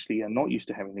you actually are not used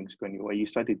to having things going your way, you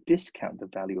start to discount the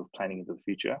value of planning into the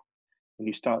future, and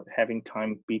you start having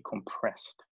time be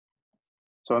compressed.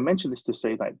 So I mentioned this to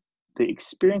say that the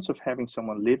experience of having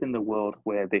someone live in the world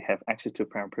where they have access to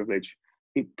power and privilege,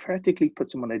 it practically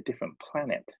puts them on a different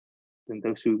planet than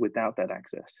those who without that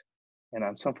access. And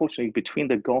unfortunately, between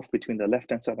the gulf between the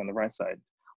left-hand side and the right side,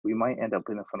 we might end up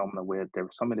in a phenomenon where there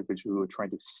are some individuals who are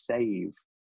trying to save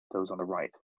those on the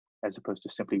right, as opposed to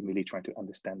simply merely trying to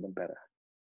understand them better.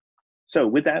 So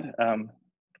with that, I want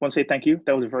to say thank you.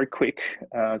 That was a very quick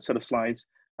set of slides.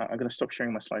 I'm going to stop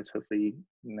sharing my slides hopefully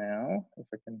now, if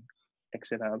I can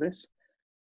exit out of this.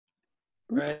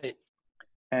 Right.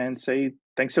 And say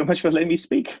thanks so much for letting me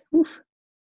speak. Oof.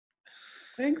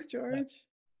 Thanks, George.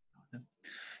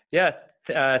 Yeah,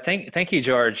 thank you,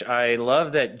 George. I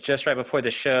love that just right before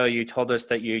the show, you told us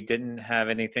that you didn't have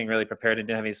anything really prepared and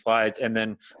didn't have any slides, and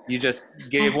then you just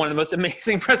gave one of the most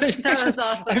amazing presentations. That was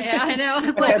awesome. Yeah, I know.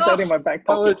 It's I like, had that in my back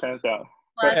pocket, turns out.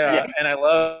 But, yeah, and I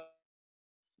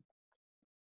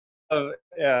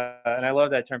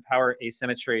love that term, power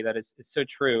asymmetry. That is so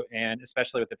true, and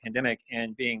especially with the pandemic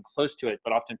and being close to it,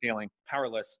 but often feeling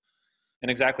powerless. And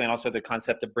exactly, and also the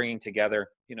concept of bringing together,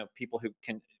 people who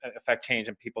can affect change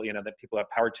and people, that people have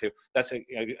power to. That's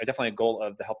definitely a goal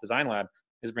of the Health Design Lab,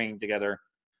 is bringing together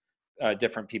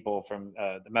different people from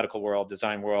the medical world,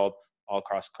 design world, all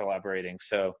across collaborating.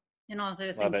 So, and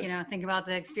also to think about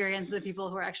the experience of the people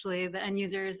who are actually the end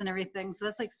users and everything. So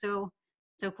that's like so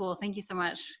cool. Thank you so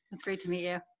much. It's great to meet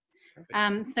you.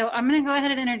 So I'm going to go ahead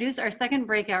and introduce our second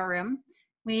breakout room.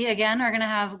 We, again, are going to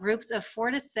have groups of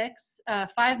 4 to 6,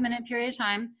 5-minute period of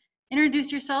time.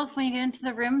 Introduce yourself when you get into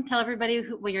the room. Tell everybody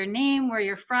what your name, where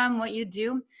you're from, what you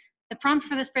do. The prompt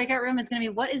for this breakout room is going to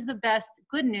be, what is the best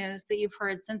good news that you've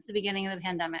heard since the beginning of the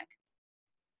pandemic?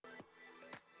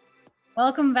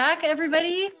 Welcome back,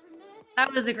 everybody.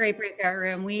 That was a great breakout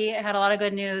room. We had a lot of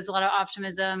good news, a lot of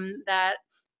optimism that,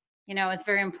 is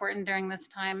very important during this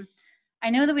time. I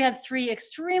know that we had 3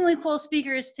 extremely cool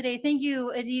speakers today. Thank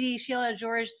you, Aditi, Sheila,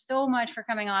 George, so much for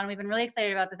coming on. We've been really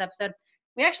excited about this episode.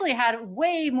 We actually had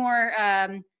way more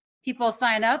people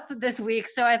sign up this week,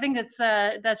 so I think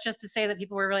that's just to say that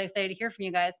people were really excited to hear from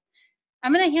you guys.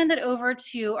 I'm going to hand it over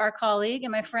to our colleague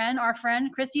and our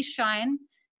friend, Christy Shine.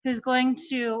 who's going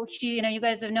to, you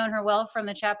guys have known her well from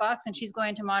the chat box, and she's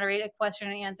going to moderate a question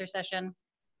and answer session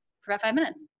for about 5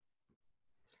 minutes.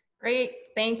 Great,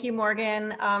 thank you,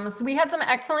 Morgan. So we had some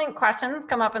excellent questions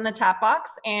come up in the chat box,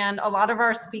 and a lot of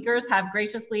our speakers have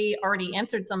graciously already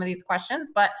answered some of these questions,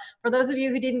 but for those of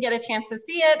you who didn't get a chance to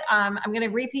see it, I'm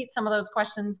gonna repeat some of those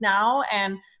questions now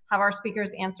and have our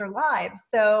speakers answer live.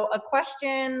 So a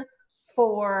question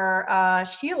for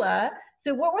Sheila.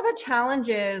 So what were the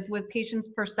challenges with patients'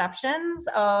 perceptions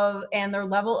of and their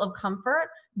level of comfort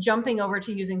jumping over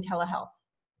to using telehealth?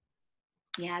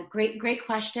 Yeah, great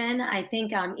question. I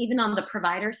think even on the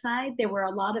provider side, there were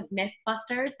a lot of myth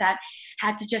busters that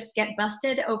had to just get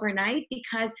busted overnight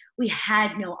because we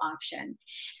had no option.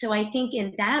 So I think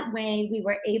in that way, we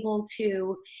were able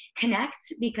to connect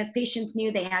because patients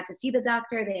knew they had to see the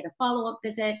doctor, they had a follow-up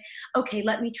visit. Okay,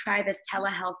 let me try this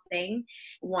telehealth thing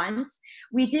once.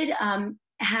 We did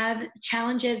have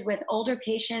challenges with older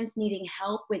patients needing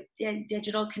help with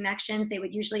digital connections. They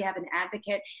would usually have an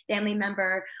advocate, family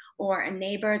member, or a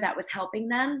neighbor that was helping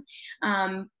them.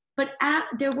 But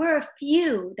there were a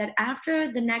few that after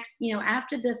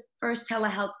after the first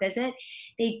telehealth visit,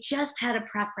 they just had a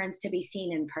preference to be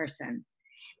seen in person.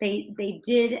 They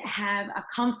did have a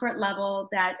comfort level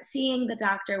that seeing the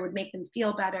doctor would make them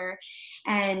feel better.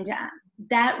 And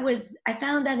I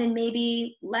found that in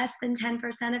maybe less than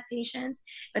 10% of patients,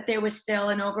 but there was still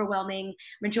an overwhelming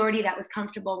majority that was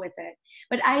comfortable with it.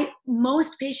 But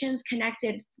most patients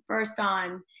connected first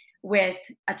on with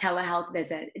a telehealth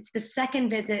visit. It's the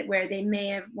second visit where they may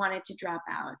have wanted to drop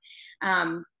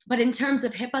out. But in terms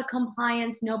of HIPAA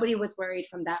compliance, nobody was worried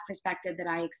from that perspective that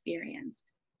I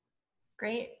experienced.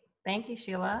 Great, thank you,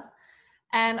 Sheila.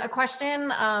 And a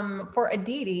question for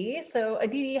Aditi. So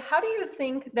Aditi, how do you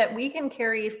think that we can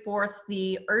carry forth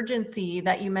the urgency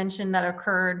that you mentioned that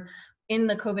occurred in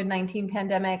the COVID-19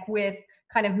 pandemic with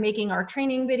kind of making our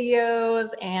training videos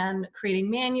and creating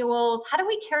manuals? How do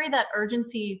we carry that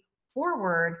urgency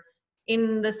forward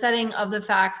in the setting of the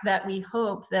fact that we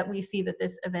hope that we see that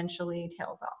this eventually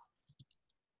tails off?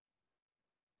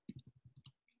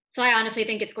 So I honestly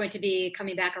think it's going to be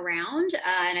coming back around.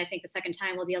 And I think the second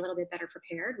time we'll be a little bit better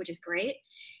prepared, which is great.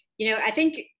 I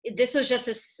think this was just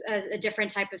a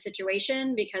different type of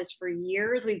situation because for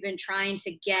years we've been trying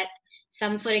to get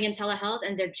some footing in telehealth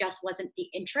and there just wasn't the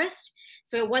interest.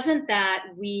 So it wasn't that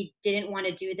we didn't want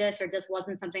to do this or this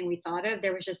wasn't something we thought of.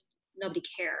 There was just nobody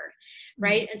cared,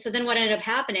 right? And so then what ended up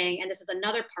happening, and this is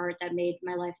another part that made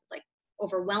my life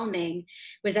overwhelming,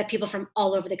 was that people from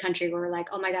all over the country were like,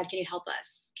 oh my God, can you help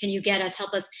us? Can you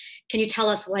help us? Can you tell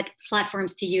us what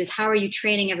platforms to use? How are you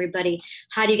training everybody?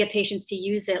 How do you get patients to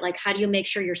use it? How do you make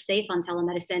sure you're safe on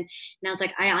telemedicine? And I was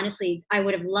like, I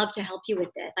would have loved to help you with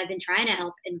this. I've been trying to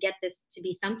help and get this to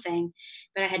be something,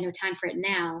 but I had no time for it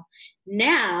now.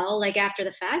 Now, after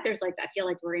the fact, there's I feel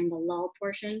like we're in the lull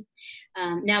portion.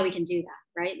 Now we can do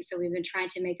that, right? And so we've been trying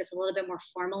to make this a little bit more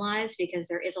formalized because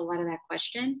there is a lot of that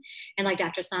question. And like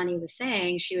Dr. Sahni was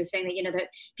saying, she was saying that, that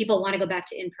people want to go back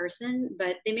to in-person,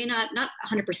 but they may not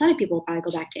 100% of people will probably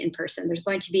go back to in-person. There's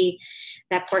going to be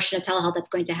that portion of telehealth that's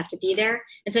going to have to be there.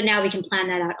 And so now we can plan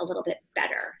that out a little bit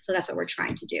better. So that's what we're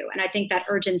trying to do. And I think that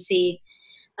urgency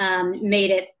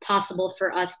made it possible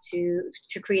for us to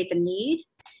create the need.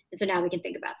 And so now we can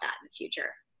think about that in the future.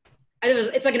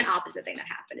 It's like an opposite thing that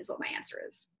happened is what my answer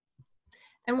is.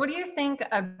 And what do you think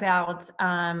about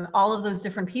all of those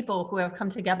different people who have come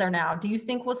together now? Do you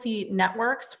think we'll see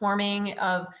networks forming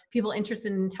of people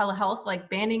interested in telehealth,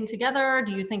 banding together?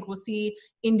 Do you think we'll see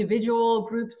individual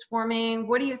groups forming?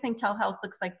 What do you think telehealth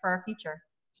looks like for our future?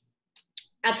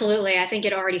 Absolutely. I think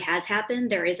it already has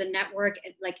happened. There is a network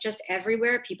just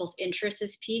everywhere. People's interest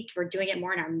is piqued. We're doing it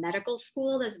more in our medical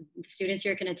school, as the students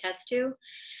here can attest to.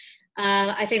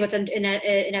 I think what's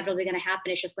inevitably going to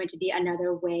happen is just going to be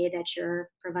another way that you're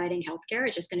providing healthcare.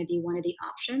 It's just going to be one of the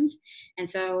options. And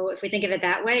so if we think of it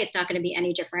that way, it's not going to be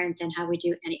any different than how we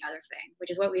do any other thing, which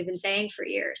is what we've been saying for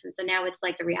years. And so now it's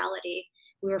the reality.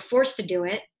 We were forced to do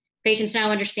it. Patients now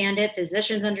understand it.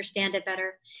 Physicians understand it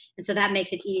better. And so that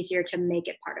makes it easier to make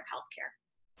it part of healthcare.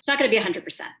 It's not going to be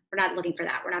 100%. We're not looking for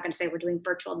that. We're not going to say we're doing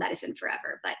virtual medicine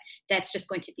forever, but that's just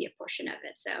going to be a portion of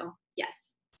it. So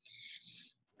yes.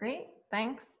 Great,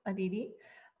 thanks, Aditi.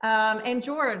 And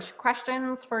George,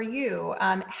 questions for you.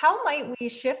 How might we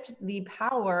shift the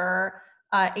power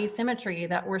asymmetry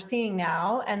that we're seeing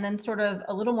now? And then sort of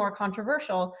a little more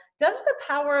controversial, does the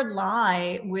power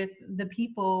lie with the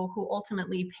people who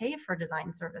ultimately pay for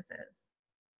design services?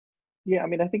 Yeah,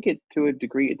 I think to a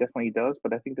degree it definitely does,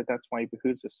 but I think that's why it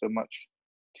behooves us so much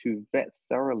to vet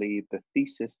thoroughly the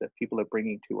thesis that people are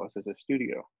bringing to us as a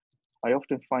studio. I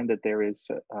often find that there is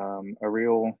a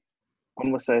real,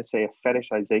 almost I say, a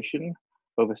fetishization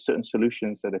over certain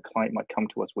solutions that a client might come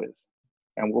to us with.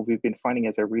 And what we've been finding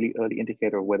as a really early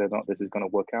indicator of whether or not this is going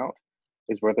to work out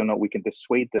is whether or not we can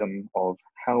dissuade them of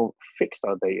how fixed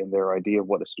are they in their idea of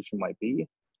what a solution might be,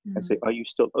 and say, are you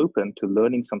still open to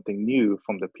learning something new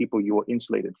from the people you are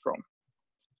insulated from?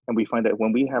 And we find that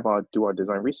when we do our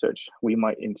design research, we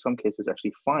might in some cases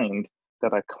actually find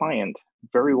that our client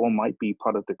very well might be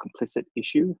part of the complicit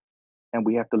issue, and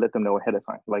we have to let them know ahead of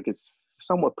time. Like, it's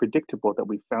somewhat predictable that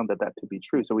we found that to be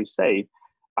true. So we say,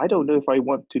 I don't know if I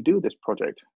want to do this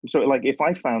project. So like, if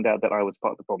I found out that I was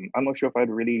part of the problem, I'm not sure if I'd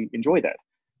really enjoy that.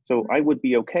 So I would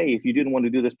be okay if you didn't want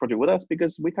to do this project with us,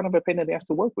 because we kind of a pain in the ass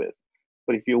to work with.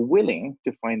 But if you're willing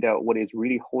to find out what is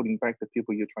really holding back the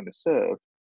people you're trying to serve,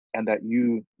 and that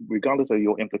you, regardless of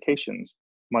your implications,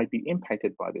 might be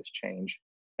impacted by this change,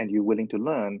 and you're willing to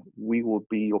learn, we will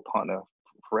be your partner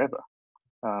forever.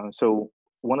 So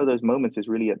one of those moments is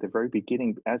really at the very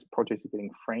beginning, as projects are getting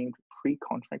framed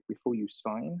pre-contract before you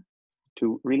sign,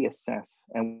 to really assess.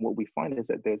 And what we find is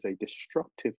that there's a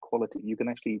destructive quality. You can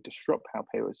actually disrupt how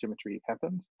payer asymmetry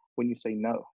happens when you say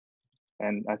no.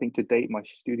 And I think to date, my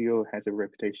studio has a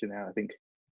reputation now. I think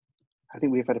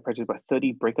we've had a practice about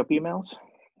 30 breakup emails,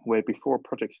 where before a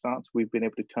project starts, we've been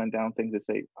able to turn down things and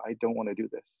say, I don't want to do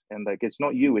this. And like, it's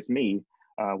not you, it's me.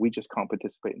 We just can't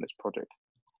participate in this project.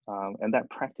 And that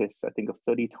practice, I think, of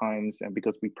 30 times, and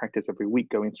because we practice every week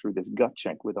going through this gut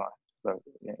check with our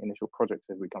initial projects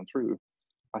as we come through,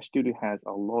 our studio has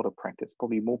a lot of practice,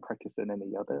 probably more practice than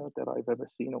any other that I've ever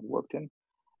seen or worked in.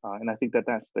 And I think that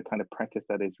that's the kind of practice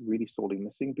that is really sorely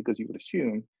missing, because you would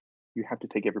assume you have to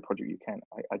take every project you can.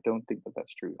 I don't think that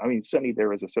that's true. I mean, certainly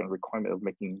there is a certain requirement of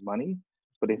making money,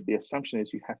 but if the assumption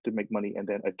is you have to make money and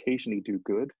then occasionally do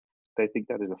good, I think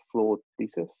that is a flawed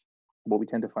thesis. What we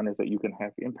tend to find is that you can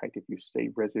have impact if you stay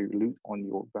resolute on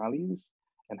your values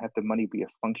and have the money be a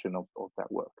function of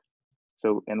that work.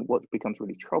 So, and what becomes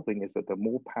really troubling is that the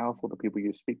more powerful the people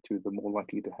you speak to, the more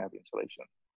likely to have insulation.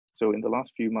 So in the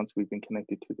last few months, we've been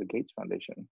connected to the Gates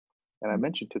Foundation. And I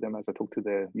mentioned to them as I talked to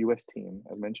their US team,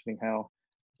 I'm mentioning how,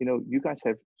 you guys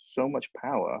have so much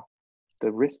power.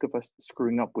 The risk of us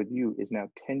screwing up with you is now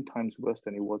 10 times worse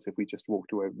than it was if we just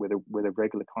walked away with a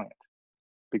regular client,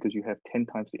 because you have 10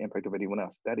 times the impact of anyone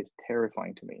else. That is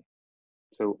terrifying to me.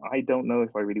 So I don't know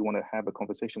if I really want to have a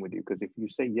conversation with you, because if you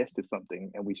say yes to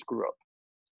something and we screw up,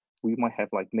 we might have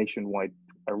like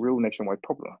a real nationwide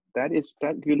problem. That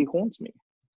really haunts me.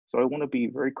 So I want to be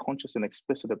very conscious and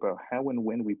explicit about how and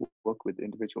when we work with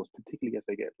individuals, particularly as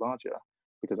they get larger,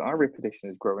 because our reputation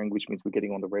is growing, which means we're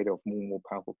getting on the radar of more and more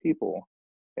powerful people.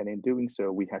 And in doing so,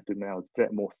 we have to now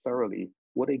vet more thoroughly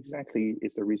what exactly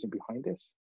is the reason behind this.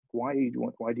 Why do you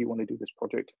want to do this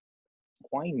project?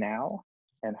 Why now?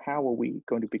 And how are we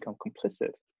going to become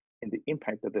complicit in the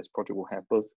impact that this project will have,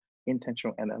 both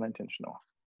intentional and unintentional?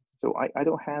 So I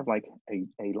don't have like a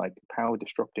power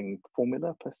disrupting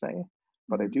formula per se,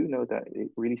 but I do know that it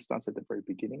really starts at the very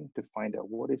beginning to find out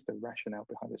what is the rationale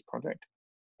behind this project.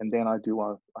 And then I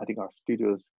think our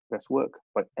studio's best work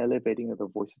by elevating the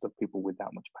voices of people with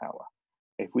that much power.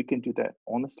 If we can do that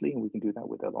honestly, and we can do that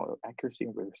with a lot of accuracy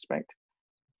and with respect,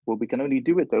 well, we can only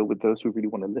do it though with those who really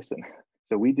want to listen.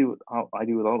 So I do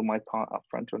a lot of my part up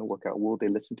front, trying to work out, will they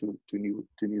listen to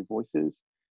new voices?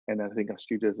 And I think our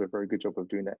studios do a very good job of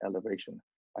doing that elevation.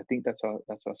 I think that's our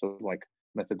sort of like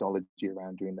methodology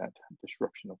around doing that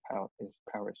disruption of power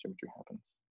asymmetry happens.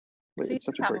 But so it's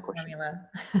such a great question. Formula.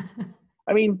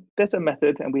 I mean, there's a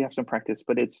method and we have some practice,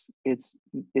 but it's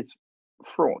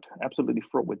fraught, absolutely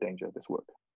fraught with danger, this work.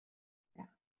 Yeah.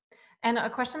 And a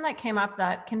question that came up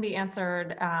that can be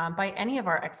answered by any of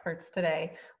our experts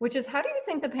today, which is, how do you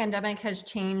think the pandemic has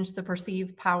changed the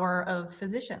perceived power of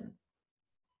physicians?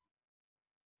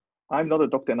 I'm not a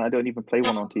doctor and I don't even play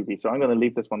one on TV, so I'm going to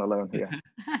leave this one alone here.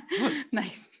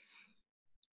 Nice.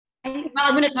 Well,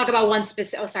 I'm going to talk about one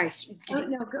specific. Oh, sorry.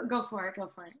 No, go for it. Go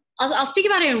for it. I'll speak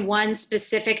about it in one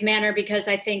specific manner, because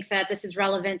I think that this is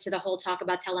relevant to the whole talk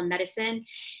about telemedicine.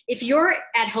 If you're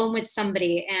at home with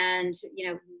somebody, and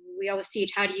we always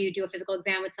teach, how do you do a physical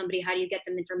exam with somebody? How do you get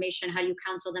them information? How do you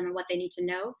counsel them on what they need to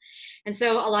know? And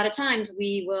so a lot of times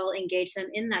we will engage them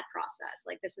in that process.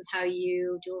 Like, this is how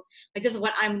you do, like, this is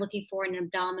what I'm looking for in an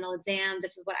abdominal exam.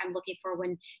 This is what I'm looking for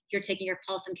when you're taking your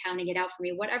pulse and counting it out for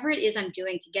me. Whatever it is I'm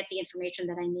doing to get the information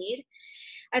that I need.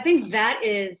 I think that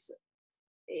is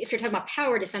if you're talking about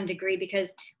power to some degree,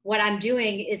 because what I'm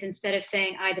doing is, instead of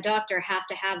saying I, the doctor, have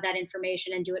to have that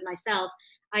information and do it myself,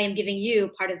 I am giving you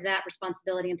part of that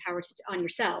responsibility and power on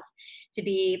yourself to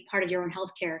be part of your own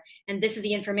healthcare. And this is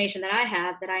the information that I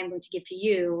have that I am going to give to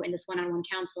you in this one-on-one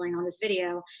counseling on this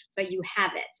video, so you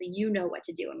have it, so you know what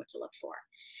to do and what to look for.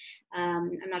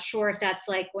 I'm not sure if that's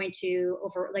like going to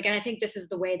and I think this is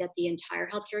the way that the entire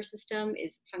healthcare system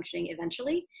is functioning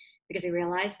eventually, because we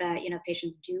realize that, you know,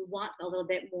 patients do want a little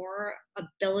bit more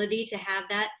ability to have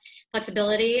that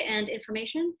flexibility and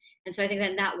information. And so I think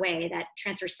that in that way, that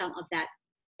transfers some of that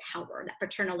power, that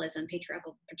paternalism,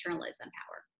 patriarchal paternalism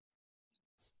power.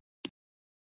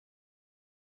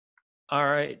 All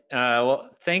right. Well,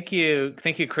 thank you,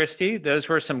 Christy. Those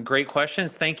were some great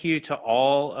questions. Thank you to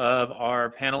all of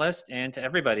our panelists and to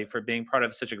everybody for being part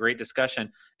of such a great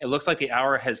discussion. It looks like the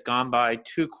hour has gone by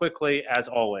too quickly, as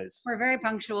always. We're very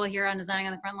punctual here on Designing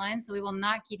on the Front Line, so we will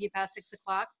not keep you past 6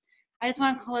 o'clock. I just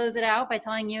want to close it out by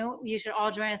telling you, you should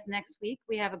all join us next week.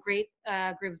 We have a great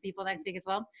group of people next week as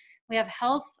well. We have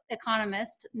health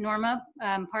economist Norma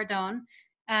Pardone.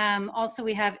 Also,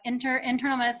 we have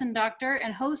internal medicine doctor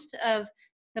and host of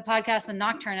the podcast, The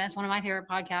Nocturnist, one of my favorite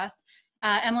podcasts,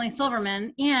 Emily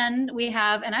Silverman. And we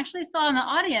have, and actually saw in the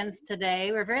audience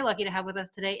today, we're very lucky to have with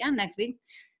us today and next week,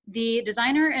 the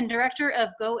designer and director of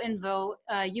Go and Vote,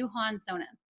 Yuhan Sonnen.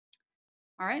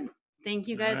 All right. Thank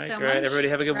you guys so much. Everybody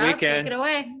have a good Rob, weekend. Take it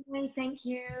away. Thank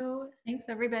you. Thanks,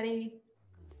 everybody.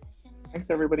 Thanks,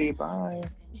 everybody. Bye.